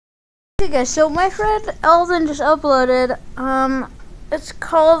Okay guys, so my friend Eldon just uploaded, it's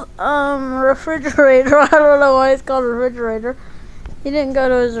called, refrigerator. I don't know why it's called refrigerator. He didn't go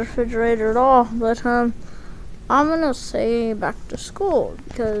to his refrigerator at all, but, I'm gonna say back to school,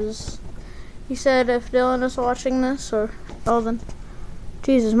 because he said if Dylan is watching this, or Eldon.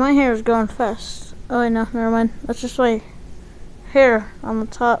 Jesus, my hair is growing fast. Oh wait, no, never mind. That's just my hair on the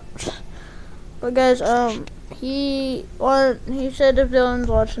top. But guys, he said if Dylan's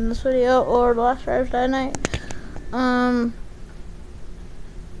watching this video or last Thursday night,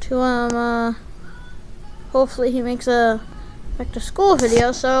 hopefully he makes a back to school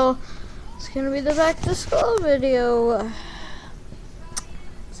video. So it's gonna be the back to school video.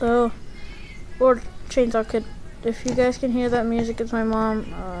 So, or Chainsaw Kid. If you guys can hear that music, it's my mom.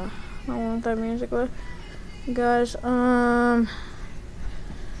 I don't want that music, but guys, wait,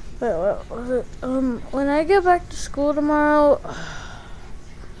 what was it? When I get back to school tomorrow,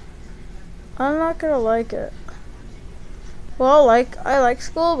 I'm not gonna like it. Well, I like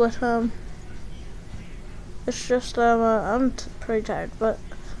school, but it's just I'm pretty tired. But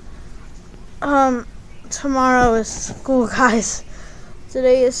tomorrow is school, guys.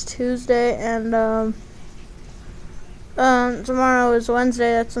 Today is Tuesday, and tomorrow is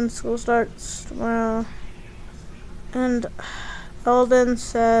Wednesday. That's when school starts tomorrow. And Eldon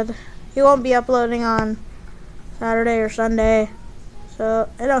said he won't be uploading on Saturday or Sunday. So,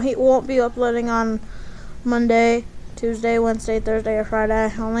 he won't be uploading on Monday, Tuesday, Wednesday, Thursday, or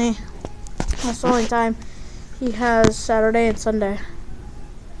Friday. That's the only time he has Saturday and Sunday.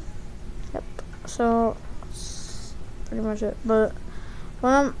 Yep. So, that's pretty much it. But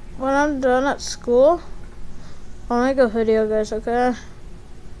when I'm done at school, I'll make a video, guys, okay?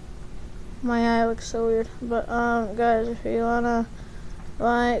 My eye looks so weird. But, guys, if you wanna,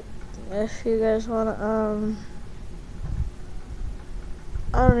 if you guys wanna,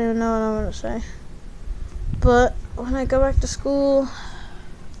 I don't even know what I'm gonna say. But, when I go back to school,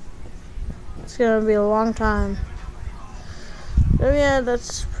 it's gonna be a long time. So, yeah,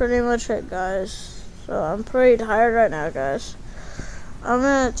 that's pretty much it, guys. So, I'm pretty tired right now, guys. I'm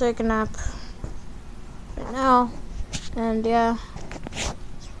gonna take a nap right now. And, yeah,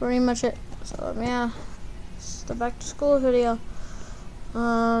 that's pretty much it. So, yeah, it's the back to school video.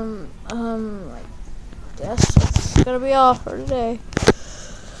 I guess that's gonna be all for today.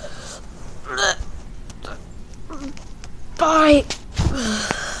 Bye.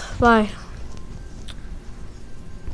 Bye.